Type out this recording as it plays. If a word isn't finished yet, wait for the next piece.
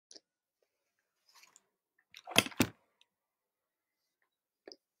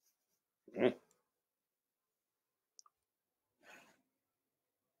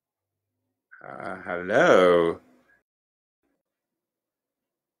Hello.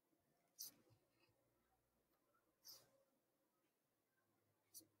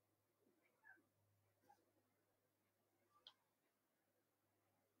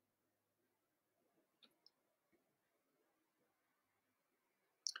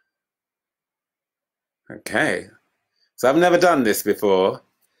 Okay. So I've never done this before.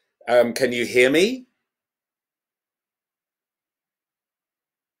 Can you hear me?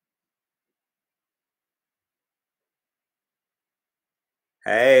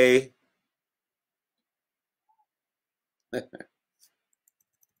 Hey.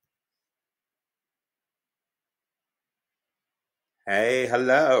 Hey,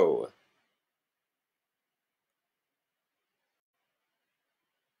 hello.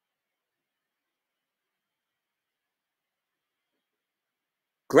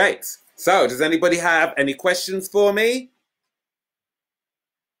 Great. So, does anybody have any questions for me?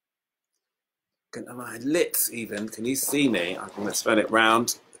 My lips even. Can you see me? I'm going to turn it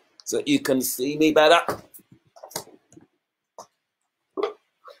round so you can see me better.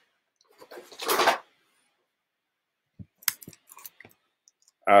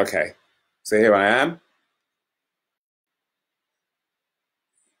 Okay. So here I am.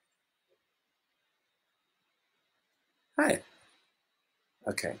 Hi.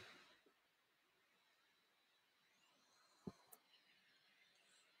 Okay.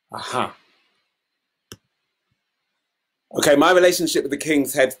 Aha. Okay, my relationship with the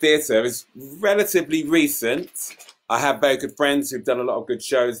King's Head Theatre is relatively recent. I have very good friends who've done a lot of good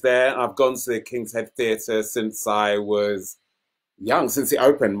shows there. I've gone to the King's Head Theatre since I was young, since it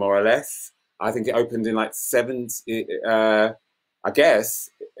opened, more or less. I think it opened in like 70, I guess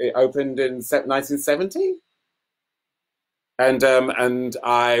it opened in 1970. And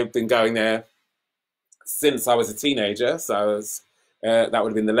I've been going there since I was a teenager, so that would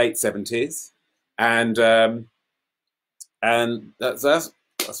have been the late 70s. And and that's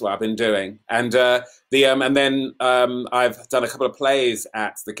what I've been doing. And then I've done a couple of plays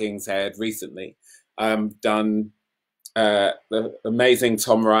at the King's Head recently. Done the amazing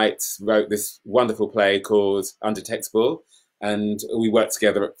Tom Wright wrote this wonderful play called Undetectable, and we worked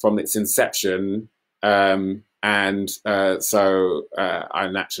together from its inception. So I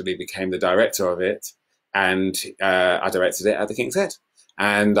naturally became the director of it, and I directed it at the King's Head.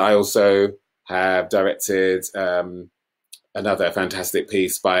 And I also have directed another fantastic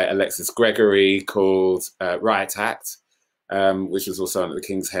piece by Alexis Gregory called Riot Act, which was also on at the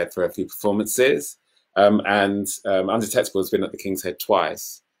King's Head for a few performances. Undetectable has been at the King's Head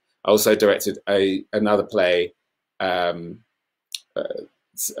twice. I also directed another play um,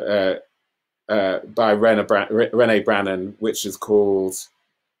 uh, by Renee Brannon, which is called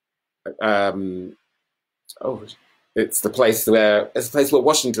um, oh, it's the place where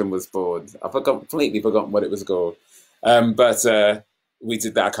Washington was born. Completely forgotten what it was called. But we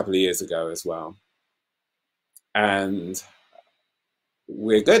did that a couple of years ago as well, and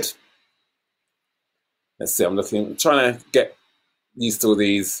we're good. Let's see. Trying to get used to all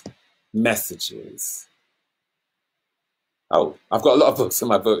these messages. Oh, I've got a lot of books on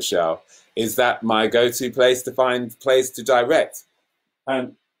my bookshelf. Is that my go-to place to find plays to direct?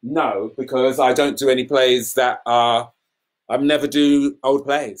 No, because I don't do any plays that are. I've never do old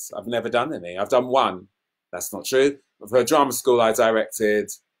plays. I've never done any. I've done one. That's not true. For a drama school, I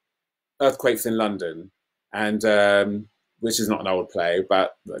directed Earthquakes in London, and which is not an old play,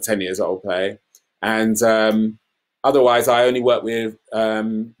 but a 10 years old play. And otherwise, I only work with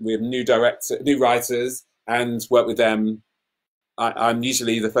new writers, and work with them. I'm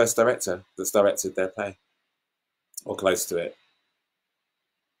usually the first director that's directed their play or close to it.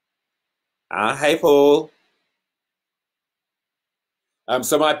 Hey, Paul.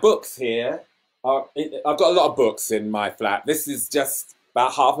 So my books here I've got a lot of books in my flat. This is just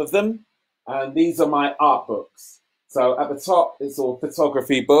about half of them, and these are my art books. So at the top, it's all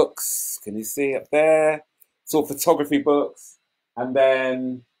photography books. Can you see up there? It's all photography books, and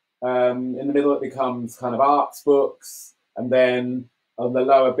then in the middle it becomes kind of arts books, and then on the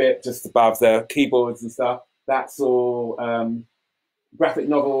lower bit, just above the keyboards and stuff, that's all graphic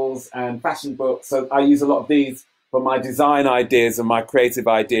novels and fashion books. So I use a lot of these for my design ideas and my creative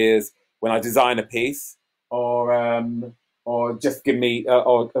ideas when I design a piece, or just give me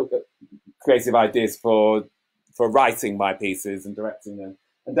creative ideas for writing my pieces and directing them.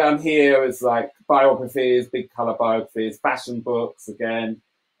 And down here is like biographies, big color biographies, fashion books again,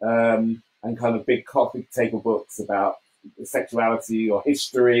 and kind of big coffee table books about sexuality or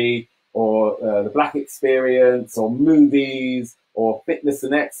history or the black experience or movies or fitness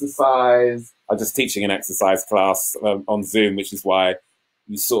and exercise. I'm just teaching an exercise class on Zoom, which is why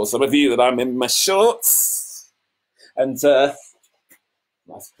You saw, some of you, that I'm in my shorts. And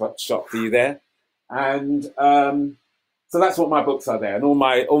nice shot for you there. And so that's what my books are there. And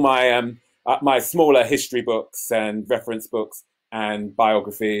my smaller history books and reference books and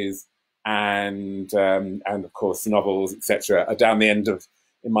biographies and of course novels, etc., are down the end of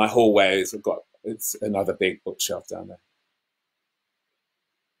in my hallways. It's another big bookshelf down there.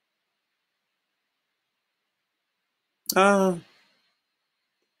 Ah,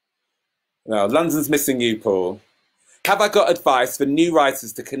 well, London's missing you, Paul. Have I got advice for new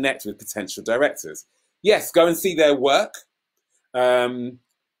writers to connect with potential directors? Yes, go and see their work, um,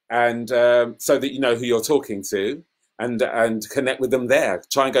 and so that you know who you're talking to, and connect with them there.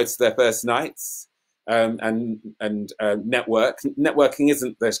 Try and go to their first nights, and network. Networking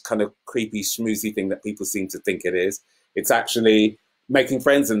isn't this kind of creepy schmoozy thing that people seem to think it is. It's actually making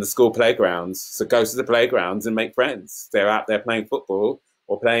friends in the school playgrounds. So go to the playgrounds and make friends. They're out there playing football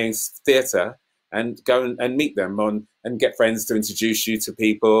or playing theatre, and go and meet them and get friends to introduce you to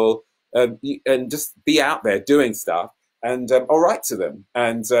people, and just be out there doing stuff, and or write to them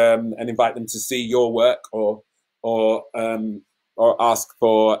and invite them to see your work, or ask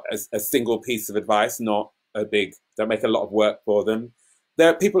for a single piece of advice, not a big. Don't make a lot of work for them.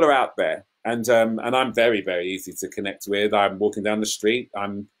 People are out there, and I'm very, very easy to connect with. I'm walking down the street.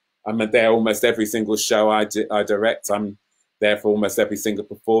 I'm there almost every single show I direct. I'm there for almost every single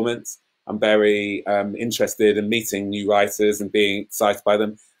performance. I'm very interested in meeting new writers and being excited by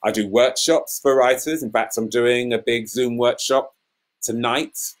them. I do workshops for writers. In fact, I'm doing a big Zoom workshop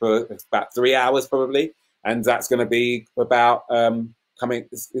tonight for about 3 hours probably, and that's going to be about coming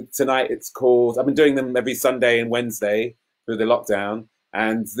tonight. It's called. I've been doing them every Sunday and Wednesday through the lockdown,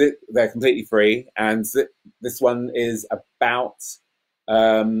 and they're completely free. And this one is about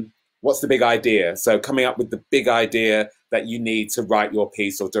what's the big idea. So coming up with the big idea that you need to write your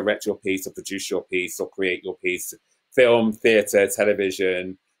piece or direct your piece or produce your piece or create your piece, film, theatre,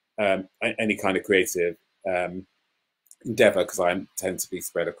 television, any kind of creative endeavour, because I tend to be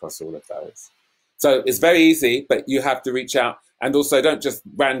spread across all of those. So it's very easy, but you have to reach out. And also don't just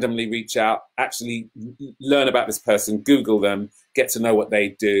randomly reach out, actually learn about this person, Google them, get to know what they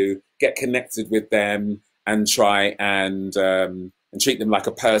do, get connected with them, and try and treat them like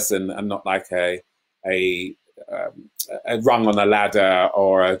a person and not like a rung on a ladder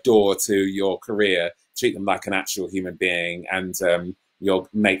or a door to your career. Treat them like an actual human being, and you'll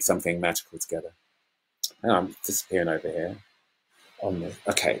make something magical together. And I'm disappearing over here.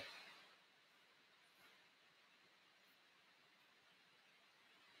 Okay.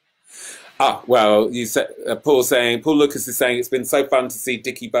 Well, you said Paul Lucas is saying it's been so fun to see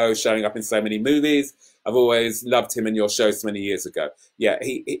Dickie Bow showing up in so many movies. I've always loved him in your show so many years ago. Yeah,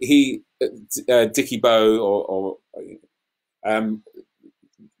 Dickie Bow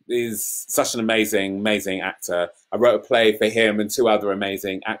is such an amazing actor. I wrote a play for him and two other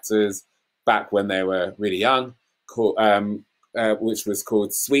amazing actors back when they were really young, which was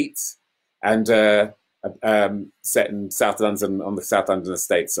called Sweet, and set in South London, on the South London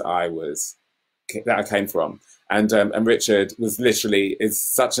estates that I came from. And Richard is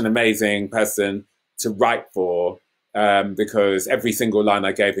such an amazing person to write for, because every single line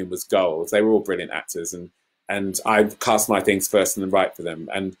I gave him was gold. They were all brilliant actors, and I cast my things first and then write for them.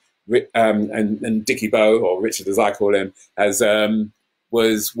 And Dickie Bow, or Richard as I call him,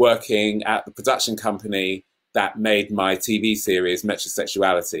 was working at the production company that made my TV series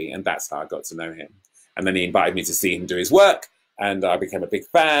Metrosexuality, and that's how I got to know him. And then he invited me to see him do his work, and I became a big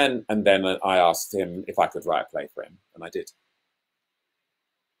fan. And then I asked him if I could write a play for him, and I did.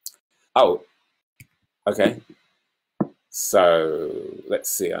 Oh, okay. So let's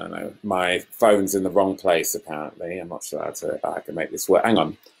see. I don't know. My phone's in the wrong place, apparently. I'm not sure how I can make this work. Hang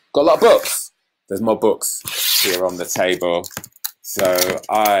on. Got a lot of books. There's more books here on the table. So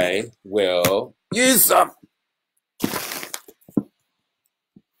I will use them.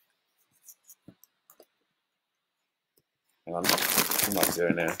 Hang on. What am I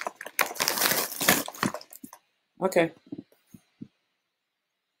doing now? Okay.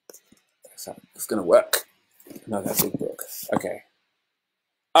 So it's going to work. Another big book. Okay.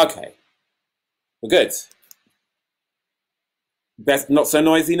 Okay. We're good. Best, not so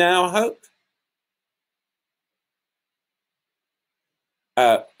noisy now, I hope.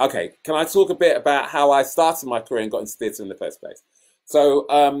 Okay. Can I talk a bit about how I started my career and got into theatre in the first place? So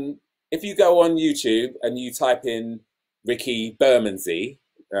if you go on YouTube and you type in Rikki Bermondsey,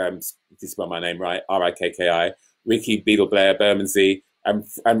 if you spell my name right, Rikki, Rikki Beadle Blair Bermondsey, and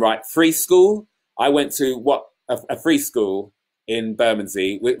write free school. I went to a free school in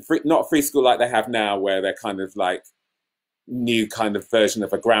Bermondsey, not a free school like they have now, where they're kind of like new kind of version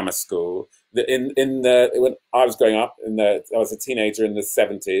of a grammar school. When I was growing up, I was a teenager in the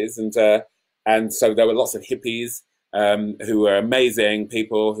 70s, and so there were lots of hippies who were amazing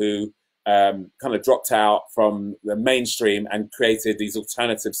people who kind of dropped out from the mainstream and created these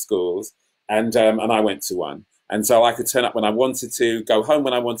alternative schools, and I went to one. And so I could turn up when I wanted to, go home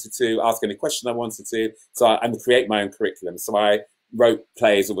when I wanted to, ask any question I wanted to, and create my own curriculum. So I wrote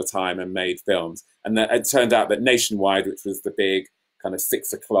plays all the time and made films. And it turned out that Nationwide, which was the big kind of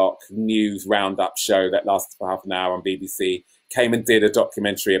 6 o'clock news roundup show that lasted for half an hour on BBC, came and did a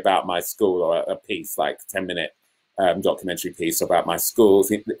documentary about my school, or a piece, like 10-minute documentary piece about my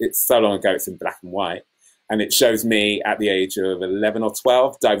schools. It's so long ago, it's in black and white. And it shows me at the age of 11 or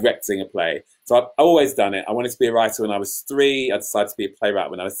 12 directing a play. So I've always done it. I wanted to be a writer when I was 3. I decided to be a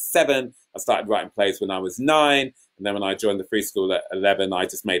playwright when I was 7. I started writing plays when I was 9. And then when I joined the free school at 11, I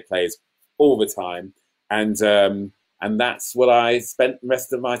just made plays all the time. And that's what I spent the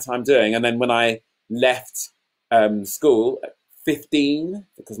rest of my time doing. And then when I left school at 15,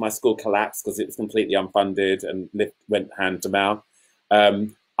 because my school collapsed because it was completely unfunded and went hand to mouth,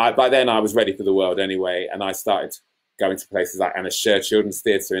 by then I was ready for the world anyway, and I started going to places like Anna Sher Children's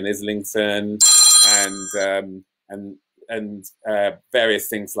Theatre in Islington, and various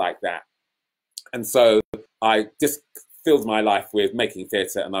things like that. And so I just filled my life with making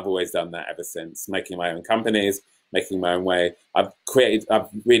theatre, and I've always done that ever since, making my own companies, making my own way. I've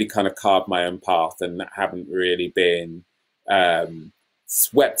really kind of carved my own path, and haven't really been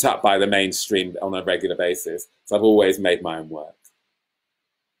swept up by the mainstream on a regular basis. So I've always made my own work.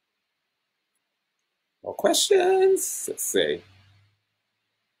 More questions? Let's see.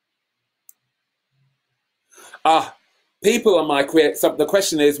 People are my so the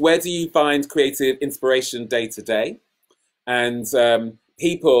question is, where do you find creative inspiration day to day? And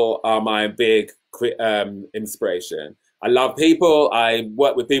people are my big inspiration. I love people. I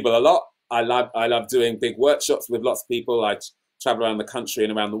work with people a lot. I love doing big workshops with lots of people. I travel around the country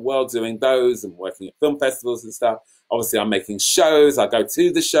and around the world doing those, and working at film festivals and stuff. Obviously, I'm making shows. I go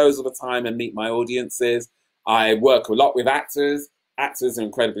to the shows all the time and meet my audiences. I work a lot with actors. Actors are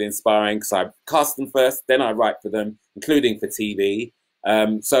incredibly inspiring because I cast them first, then I write for them, including for TV.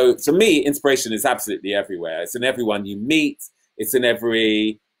 So to me, inspiration is absolutely everywhere. It's in everyone you meet. It's in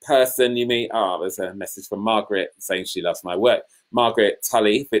every person you meet. Oh, there's a message from Margaret saying she loves my work. Margaret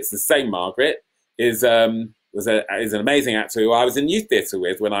Tully, if it's the same Margaret, is an amazing actor who I was in youth theatre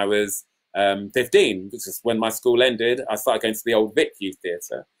with when I was 15, which is when my school ended. I started going to the Old Vic Youth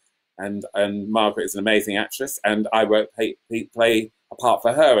Theatre, and Margaret is an amazing actress, and I wrote play a part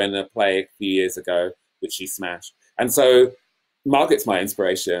for her in a play a few years ago, which she smashed. And so Margaret's my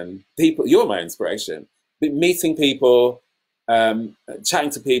inspiration. People, you're my inspiration. Meeting people,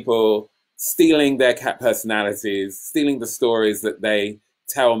 chatting to people, stealing their cat personalities, stealing the stories that they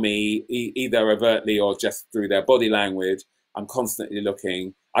tell me, either overtly or just through their body language. I'm constantly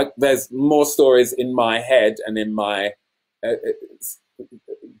looking. There's more stories in my head and in my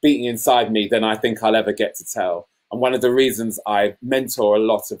beating inside me than I think I'll ever get to tell. And one of the reasons I mentor a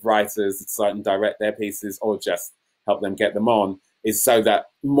lot of writers so I can direct their pieces or just help them get them on is so that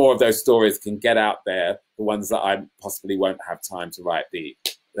more of those stories can get out there, the ones that I possibly won't have time to write, the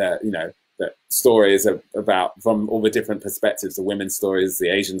stories about from all the different perspectives, the women's stories, the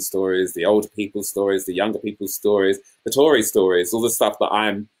Asian stories, the older people's stories, the younger people's stories, the Tory stories, all the stuff that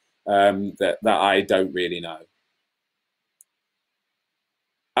I'm that I don't really know.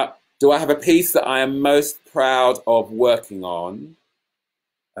 Do I have a piece that I am most proud of working on?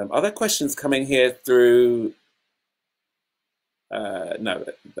 Are there questions coming here through? No,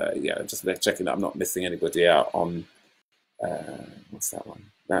 yeah, just checking that I'm not missing anybody out on, what's that one?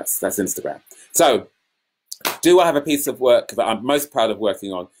 That's Instagram. So, do I have a piece of work that I'm most proud of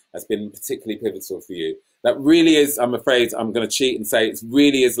working on that's been particularly pivotal for you? That really is, I'm afraid I'm going to cheat and say, it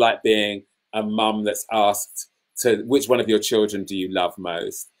really is like being a mum that's asked to, which one of your children do you love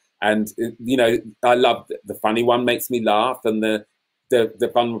most? And, you know, I love the funny one makes me laugh, and the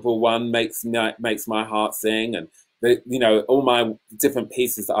vulnerable one makes my heart sing. And, you know, all my different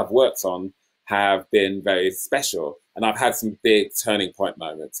pieces that I've worked on have been very special. And I've had some big turning point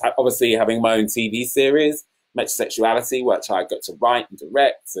moments. Obviously, having my own TV series, Metrosexuality, which I got to write and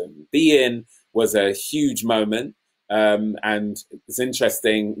direct and be in, was a huge moment. And it's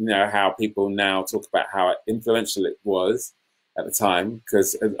interesting, you know, how people now talk about how influential it was at the time,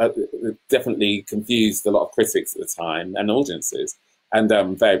 because it definitely confused a lot of critics at the time and audiences. And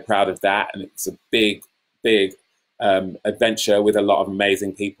I'm very proud of that. And it's a big, big adventure with a lot of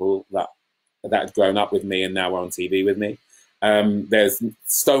amazing people that had grown up with me and now are on TV with me. There's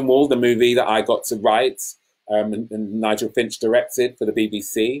Stonewall, the movie that I got to write, and Nigel Finch directed for the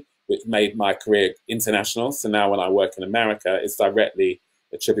BBC, which made my career international. So now when I work in America, it's directly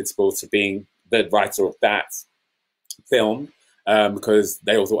attributable to being the writer of that film, because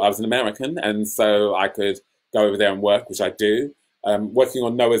they all thought I was an American, and so I could go over there and work, which I do. Working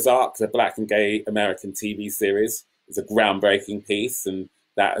on Noah's Ark, the Black and Gay American TV series, is a groundbreaking piece, and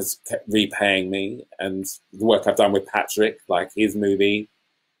that has kept repaying me. And the work I've done with Patrick, like his movie,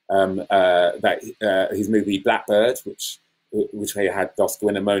 his movie Blackbird, which he had Oscar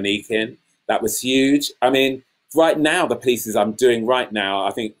winner Monique in, that was huge. I mean, right now, the pieces I'm doing right now,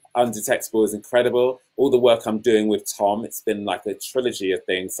 I think Undetectable is incredible. All the work I'm doing with Tom, it's been like a trilogy of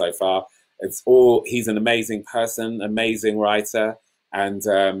things so far. It's all, he's an amazing person, amazing writer, and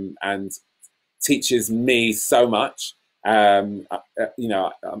teaches me so much. You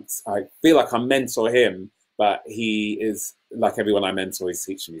know, I feel like I mentor him, but he is, like everyone I mentor, he's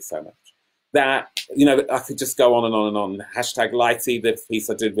teaching me so much. That, you know, I could just go on and on and on. Hashtag Lighty, the piece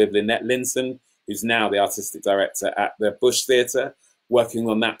I did with Lynette Linson, who's now the artistic director at the Bush Theatre. Working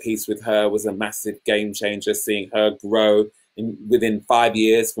on that piece with her was a massive game changer, seeing her grow within 5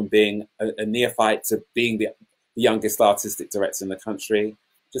 years from being a neophyte to being the youngest artistic director in the country.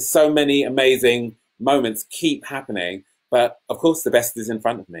 Just so many amazing moments keep happening, but of course the best is in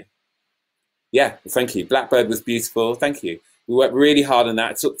front of me. Yeah, thank you. Blackbird was beautiful. Thank you. We worked really hard on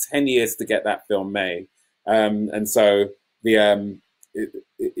that. It took 10 years to get that film made. And so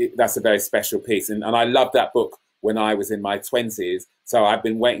that's a very special piece. And I loved that book when I was in my 20s. So I've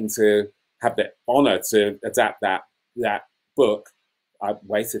been waiting to have the honor to adapt that book. I've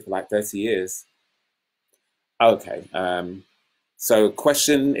waited for like 30 years. Okay. So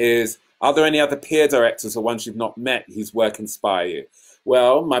question is, are there any other peer directors or ones you've not met whose work inspire you?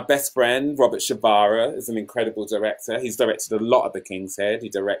 Well, my best friend, Robert Shavara, is an incredible director. He's directed a lot of The King's Head. He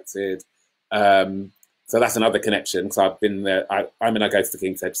directed, so that's another connection, because I've been there. I mean, I go to The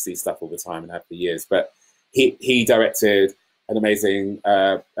King's Head to see stuff all the time and have for years, but he directed an amazing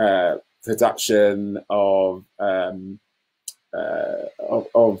production of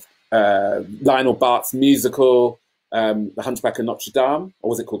Lionel Bart's musical, The Hunchback of Notre Dame, or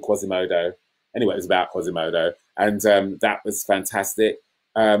was it called Quasimodo? Anyway, it was about Quasimodo, and that was fantastic.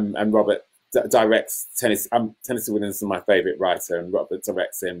 And Robert directs Tennessee. Tennessee Williams is my favourite writer, and Robert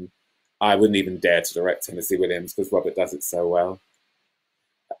directs him. I wouldn't even dare to direct Tennessee Williams because Robert does it so well.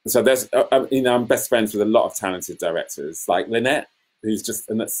 So there's, you know, I'm best friends with a lot of talented directors, like Lynette, who's just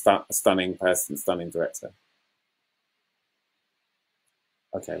a stunning person, stunning director.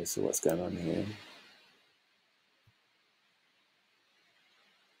 Okay, so what's going on here?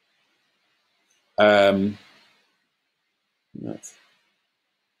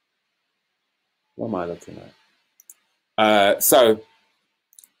 What am I looking at? So,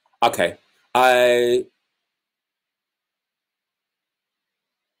 okay, by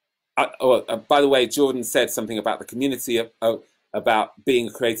the way, Jordan said something about the community, about being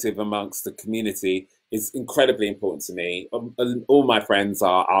creative amongst the community is incredibly important to me. All my friends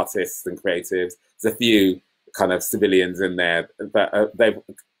are artists and creatives. There's a few kind of civilians in there, but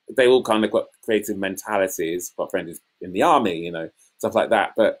they all kind of got creative mentalities. My friend is in the army, you know, stuff like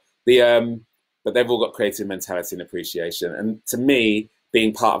that. But they've all got creative mentality and appreciation. And to me,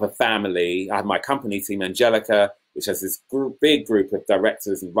 being part of a family, I have my company team, Angelica, which has this big group of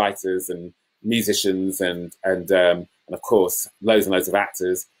directors and writers and musicians and of course loads and loads of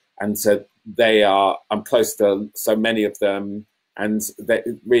actors. And so I'm close to so many of them, and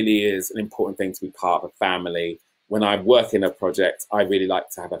it really is an important thing to be part of a family. When I work in a project, I really like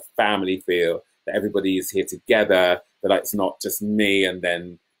to have a family feel, that everybody is here together, that it's not just me and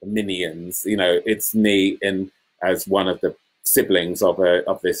then the minions. You know, it's me as one of the siblings of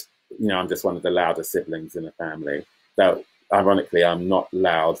this. You know, I'm just one of the louder siblings in the family. Though, ironically, I'm not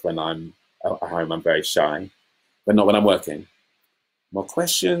loud when I'm at home. I'm very shy, but not when I'm working. More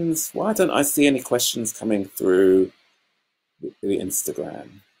questions? Why don't I see any questions coming through the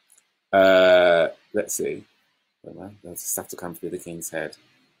Instagram? Let's see. Well, they'll just have to come through the King's Head.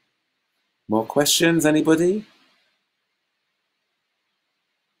 More questions, anybody?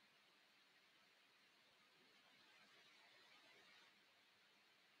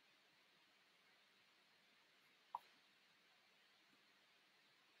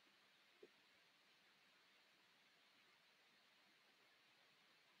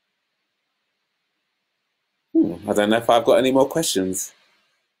 I don't know if I've got any more questions.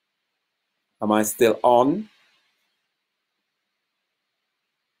 Am I still on?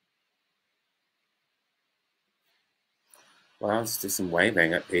 Well, I'll just do some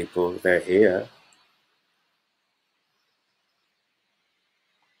waving at people. They're here.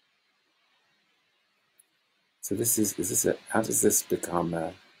 So this is this a, how does this become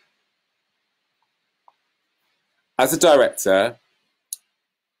a, as a director,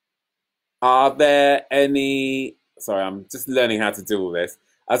 are there any, sorry, I'm just learning how to do all this.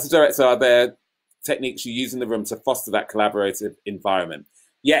 As a director, are there techniques you use in the room to foster that collaborative environment?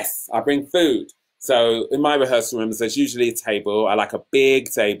 Yes, I bring food. So in my rehearsal rooms, there's usually a table. I like a big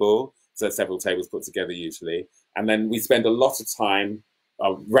table, so several tables put together usually. And then we spend a lot of time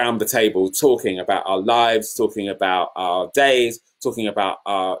around the table talking about our lives, talking about our days, talking about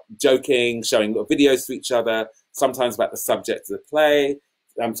our joking, showing videos to each other, sometimes about the subject of the play.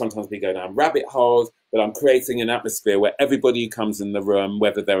 Sometimes we go down rabbit holes, but I'm creating an atmosphere where everybody who comes in the room,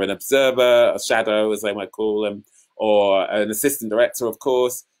 whether they're an observer, a shadow, as they might call them, or an assistant director, of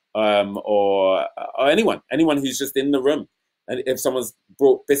course, or anyone who's just in the room. And if someone's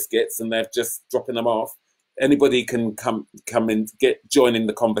brought biscuits and they're just dropping them off, anybody can come and join in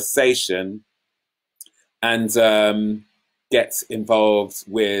the conversation and get involved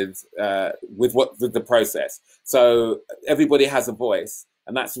with the process. So everybody has a voice,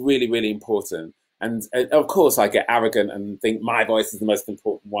 and that's really, really important. And of course, I get arrogant and think my voice is the most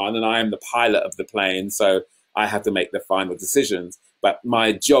important one, and I am the pilot of the plane, so I have to make the final decisions. But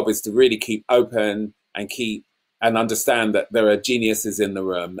my job is to really keep open and understand that there are geniuses in the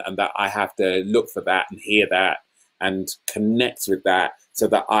room, and that I have to look for that and hear that and connect with that, so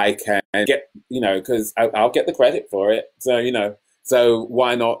that I can get, because I'll get the credit for it. So, so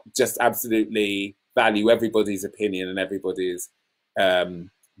why not just absolutely value everybody's opinion and everybody's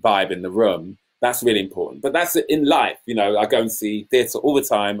vibe in the room? That's really important. But that's in life. I go and see theatre all the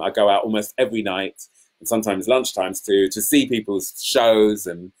time. I go out almost every night, and sometimes lunchtimes too, to see people's shows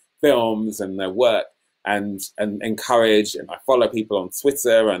and films and their work, and encourage, and I follow people on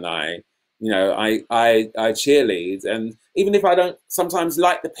Twitter, and I cheerlead. And even if I don't sometimes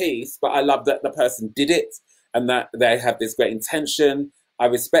like the piece, but I love that the person did it and that they have this great intention, I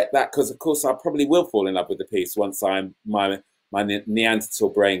respect that, because of course I probably will fall in love with the piece once my Neanderthal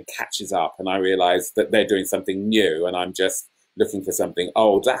brain catches up and I realize that they're doing something new and I'm just looking for something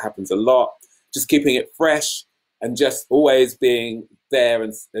old. That happens a lot. Just keeping it fresh and just always being there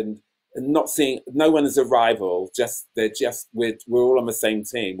and not seeing no one as a rival. We're all on the same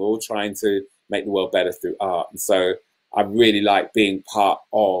team. We're all trying to make the world better through art. And so I really like being part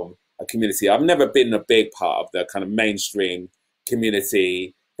of a community. I've never been a big part of the kind of mainstream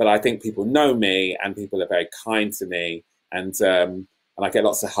community, but I think people know me and people are very kind to me, and I get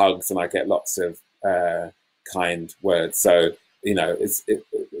lots of hugs and I get lots of kind words. So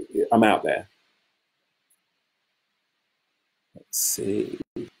I'm out there. Let's see.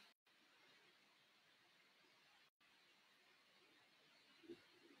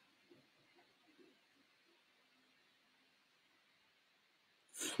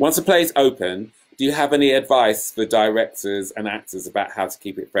 Once a play is open, do you have any advice for directors and actors about how to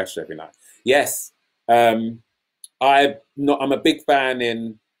keep it fresh every night? Yes. I'm a big fan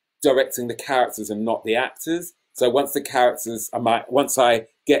in directing the characters and not the actors. So once I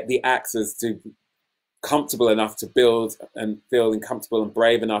get the actors to comfortable enough to build and feeling comfortable and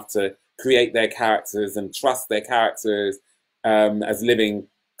brave enough to create their characters and trust their characters as living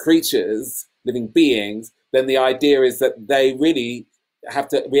creatures, living beings, then the idea is that they really have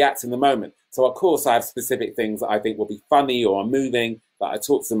to react in the moment. So of course I have specific things that I think will be funny or moving that I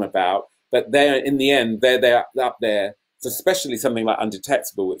talk to them about, but they're in the end, they're up there. So especially something like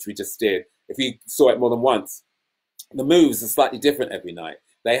Undetectable, which we just did. If you saw it more than once, the moves are slightly different every night.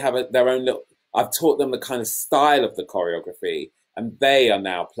 They have their own little, I've taught them the kind of style of the choreography, and they are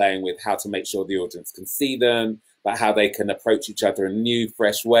now playing with how to make sure the audience can see them, but how they can approach each other in new,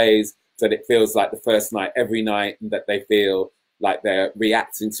 fresh ways, so that it feels like the first night every night, and that they feel like they're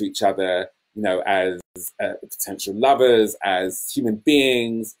reacting to each other, as potential lovers, as human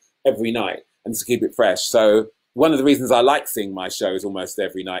beings every night, and to keep it fresh. So one of the reasons I like seeing my shows almost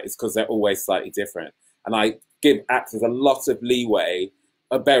every night is because they're always slightly different. And I give actors a lot of leeway,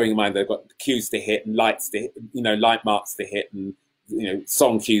 bearing in mind they've got cues to hit and lights to hit, light marks to hit, and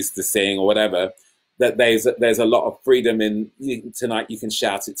song cues to sing or whatever. That there's a lot of freedom in tonight. You can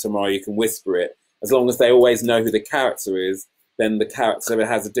shout it, tomorrow you can whisper it. As long as they always know who the character is, then the character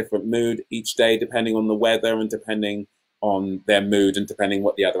has a different mood each day, depending on the weather and depending on their mood and depending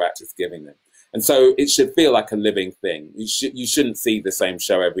what the other actor's giving them. And so it should feel like a living thing. You shouldn't see the same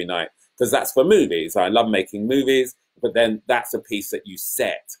show every night, because that's for movies. I love making movies, but then that's a piece that you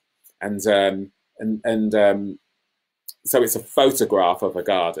set, and so it's a photograph of a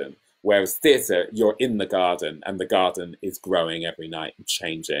garden. Whereas theatre, you're in the garden, and the garden is growing every night and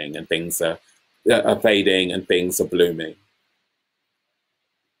changing, and things are fading and things are blooming.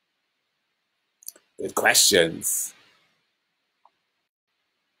 Good questions.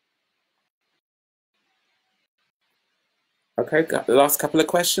 Okay, got the last couple of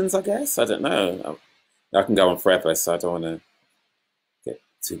questions, I guess. I don't know. I can go on forever, so I don't want to get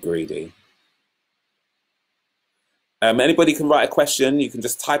too greedy. Anybody can write a question. You can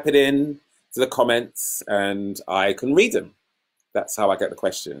just type it in to the comments, and I can read them. That's how I get the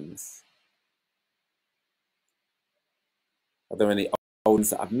questions. Are there any old ones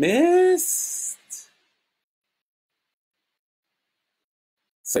that I've missed?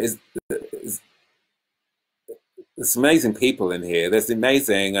 So there's amazing people in here. There's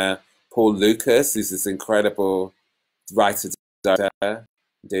amazing Paul Lucas, who's this incredible writer. I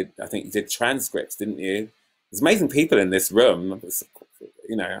think you did transcripts, didn't you? There's amazing people in this room.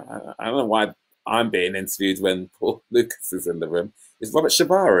 You know, I don't know why I'm being interviewed when Paul Lucas is in the room. Is Robert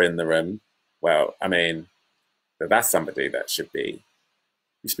Shabara in the room? Well, I mean, that's somebody that you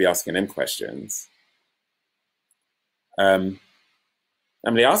should be asking him questions.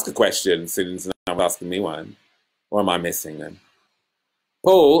 I'm going to ask a question as soon as I'm asking me one. Or am I missing them?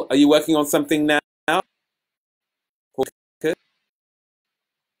 Paul, are you working on something now? Paul,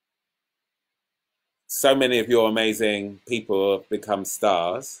 so many of your amazing people have become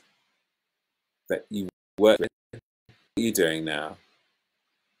stars that you work with. What are you doing now?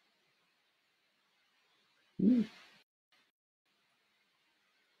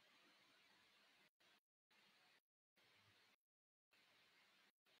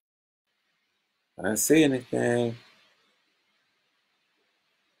 I don't see anything.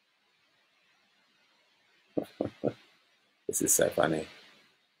 This is so funny.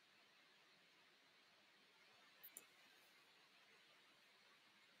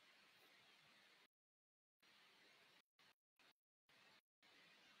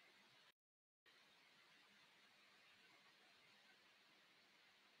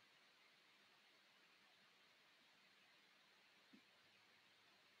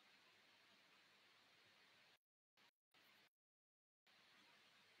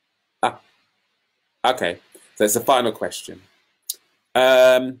 Ah, okay, so it's a final question.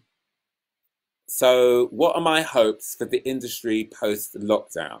 So, what are my hopes for the industry post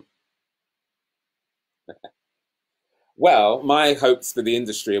lockdown? Well, my hopes for the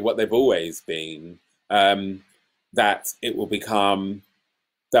industry are what they've always been, um, that it will become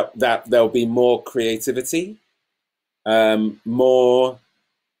that there'll be more creativity, more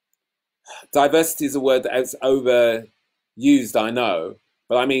diversity is a word that's overused, I know,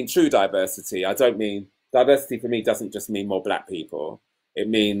 but I mean true diversity. I don't mean diversity for me doesn't just mean more black people. It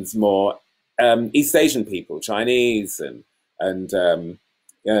means more East Asian people, Chinese and and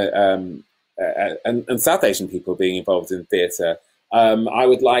South Asian people being involved in theatre. I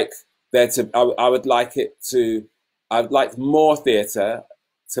would like there to. I would like it to. I would like more theatre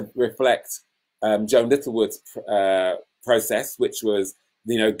to reflect Joan Littlewood's process, which was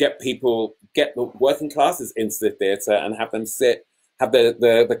get the working classes into the theatre and have them have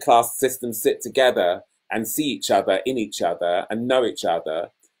the class system sit together and see each other in each other and know each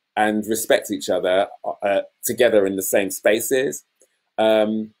other and respect each other together in the same spaces.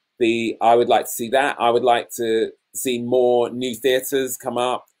 I would like to see that. I would like to see more new theatres come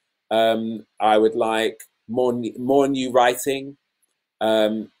up. I would like more new writing.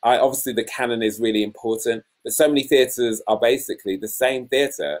 I obviously the canon is really important, but so many theatres are basically the same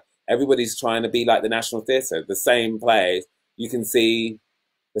theatre. Everybody's trying to be like the National Theatre, the same plays. You can see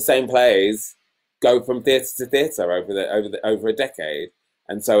the same plays go from theatre to theatre over a decade,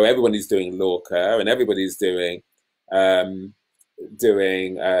 and so everybody's doing Lorca and everybody's um,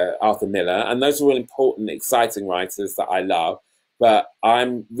 doing Arthur Miller, and those are all important, exciting writers that I love. But I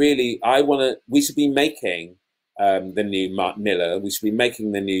want to. We should be making the new Mark Miller. We should be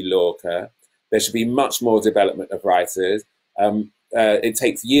making the new Lorca. There should be much more development of writers. It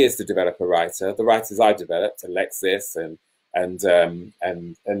takes years to develop a writer. The writers I developed, Alexis and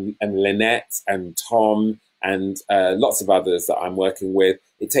Lynette and Tom and lots of others that I'm working with.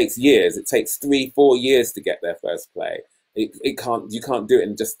 It takes years. It takes 3-4 years to get their first play. You can't do it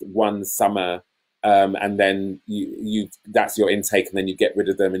in just one summer, and then you that's your intake, and then you get rid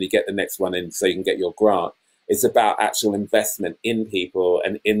of them and you get the next one in so you can get your grant. It's about actual investment in people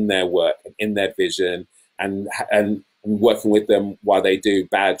and in their work and in their vision, and working with them while they do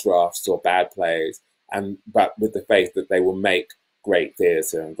bad drafts or bad plays, but with the faith that they will make great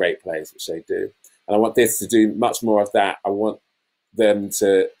theatre and great plays, which they do. And I want this to do much more of that. I want them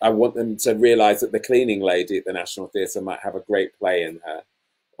to realise that the cleaning lady at the National Theatre might have a great play in her,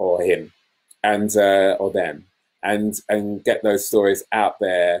 or him, and or them, and get those stories out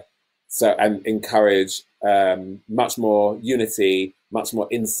there, and encourage much more unity, much more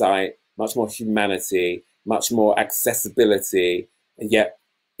insight, much more humanity, much more accessibility, and yet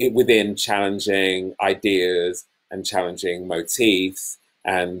within challenging ideas and challenging motifs.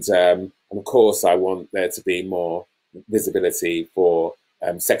 And of course, I want there to be more visibility for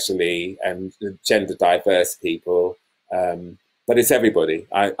sexually and gender diverse people. But it's everybody.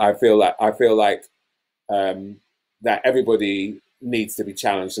 I feel like that everybody needs to be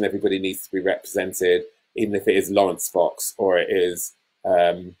challenged and everybody needs to be represented, even if it is Lawrence Fox or it is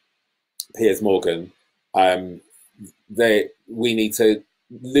Piers Morgan. We need to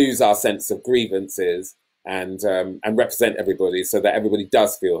lose our sense of grievances and represent everybody so that everybody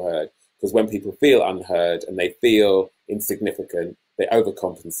does feel heard. Because when people feel unheard and they feel insignificant, they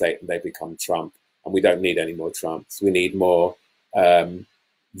overcompensate and they become Trump. And we don't need any more Trumps. We need more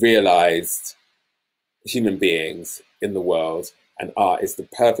realized human beings in the world, and art is the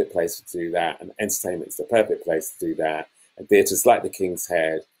perfect place to do that, and entertainment is the perfect place to do that, and theatres like the King's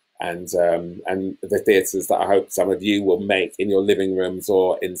Head and the theatres that I hope some of you will make in your living rooms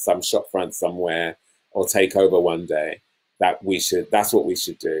or in some shop front somewhere or take over one day. That's what we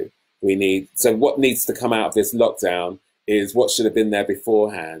should do. So what needs to come out of this lockdown is what should have been there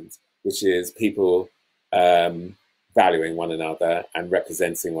beforehand, which is people valuing one another and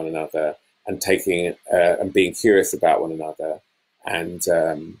representing one another and taking and being curious about one another and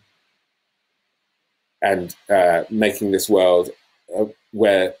making this world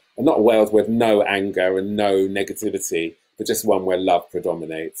where not a world with no anger and no negativity, but just one where love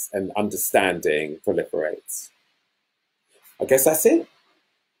predominates and understanding proliferates. I guess that's it.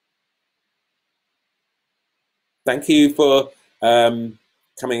 Thank you for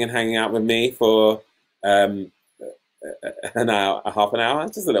coming and hanging out with me for an hour, half an hour,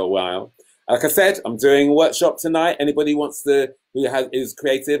 just a little while. Like I said, I'm doing a workshop tonight. Anybody is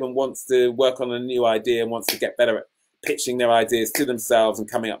creative and wants to work on a new idea and wants to get better at pitching their ideas to themselves and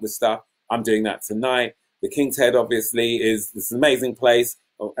coming up with stuff, I'm doing that tonight. The King's Head, obviously, is this amazing place,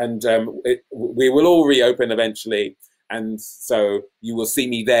 and we will all reopen eventually. And so you will see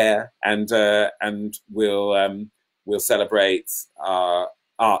me there, and we'll celebrate our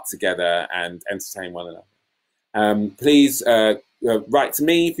art together and entertain one another. Please write to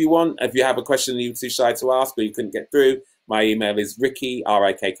me if you want. If you have a question you're too shy to ask or you couldn't get through, my email is Rikki,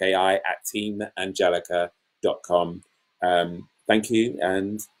 Rikki, @teamangelica.com. Thank you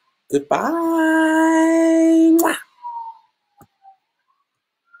and goodbye.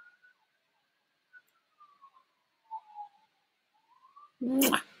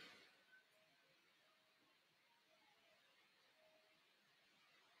 Mwah.